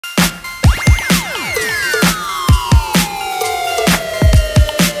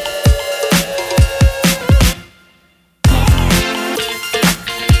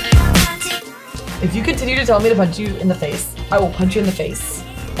if you continue to tell me to punch you in the face, I will punch you in the face.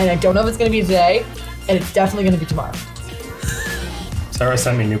 And I don't know if it's gonna be today, and it's definitely gonna be tomorrow. Sarah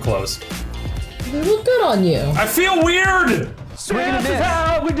sent me new clothes. They look good on you. I feel weird! This is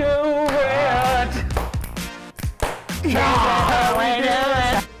how we do it!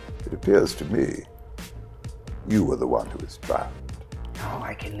 It appears to me you were the one who was trapped. No,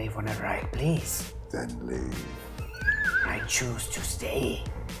 I can leave whenever I please. Then leave. I choose to stay.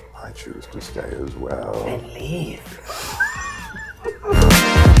 I choose to stay as well. Then leave.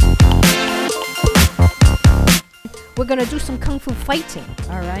 We're gonna do some kung fu fighting.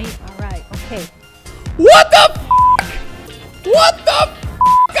 All right, okay. What the f***? What the f***?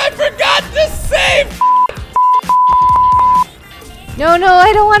 I forgot to save! No,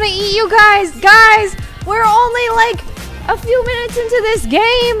 I don't want to eat you guys. Guys, we're only like a few minutes into this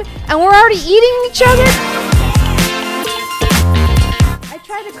game, and we're already eating each other. I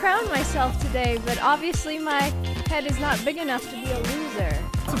tried to crown myself today, but obviously my head is not big enough to be a loser.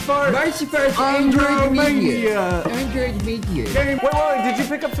 Android Media. Android Media. Wait, did you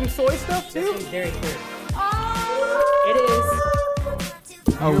pick up some soy stuff too? This is very clear. It is.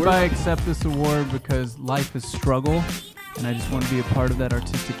 I hereby accept this award because life is struggle, and I just want to be a part of that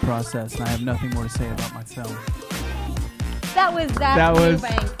artistic process, and I have nothing more to say about my film. That was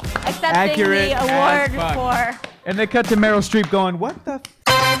Eubank accepting accurate the award for. And they cut to Meryl Streep going, what the f?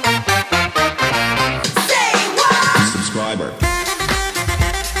 Subscriber.